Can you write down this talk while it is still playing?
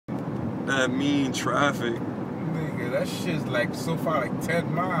that mean traffic. Nigga, that shit's like so far like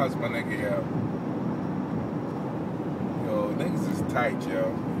 10 miles, my nigga, yo. Yo, niggas is tight,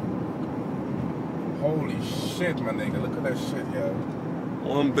 yo. Holy shit, my nigga. Look at that shit, yo.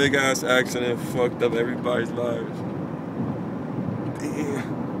 One big ass accident fucked up everybody's lives. Damn.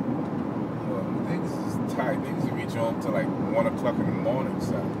 Yo, niggas is tight. Niggas will reach home till like 1 o'clock in the morning,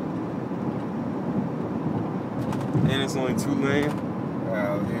 son. And it's only 2 lanes.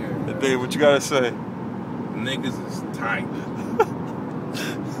 Hell yeah. Hey, Dave, what you gotta say? Niggas is tight.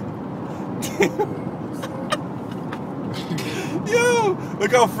 Yo,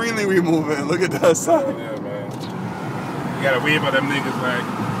 look how freely we moving. Look at that side. Hell yeah, man. You gotta wave at them niggas like.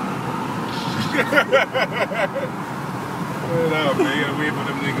 What up, man? You gotta wave at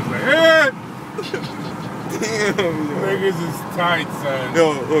them niggas like, hey! Damn, yo. Niggas is tight, son. Yo,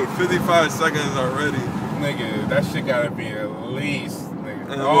 look, 55 seconds already. Nigga, that shit gotta be at least,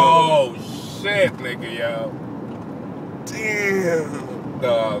 nigga. And Oh, shit, nigga, yo. Damn.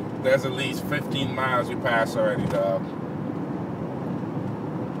 Dog, there's at least 15 miles we passed already, dog.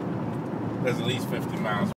 There's at least 50 miles.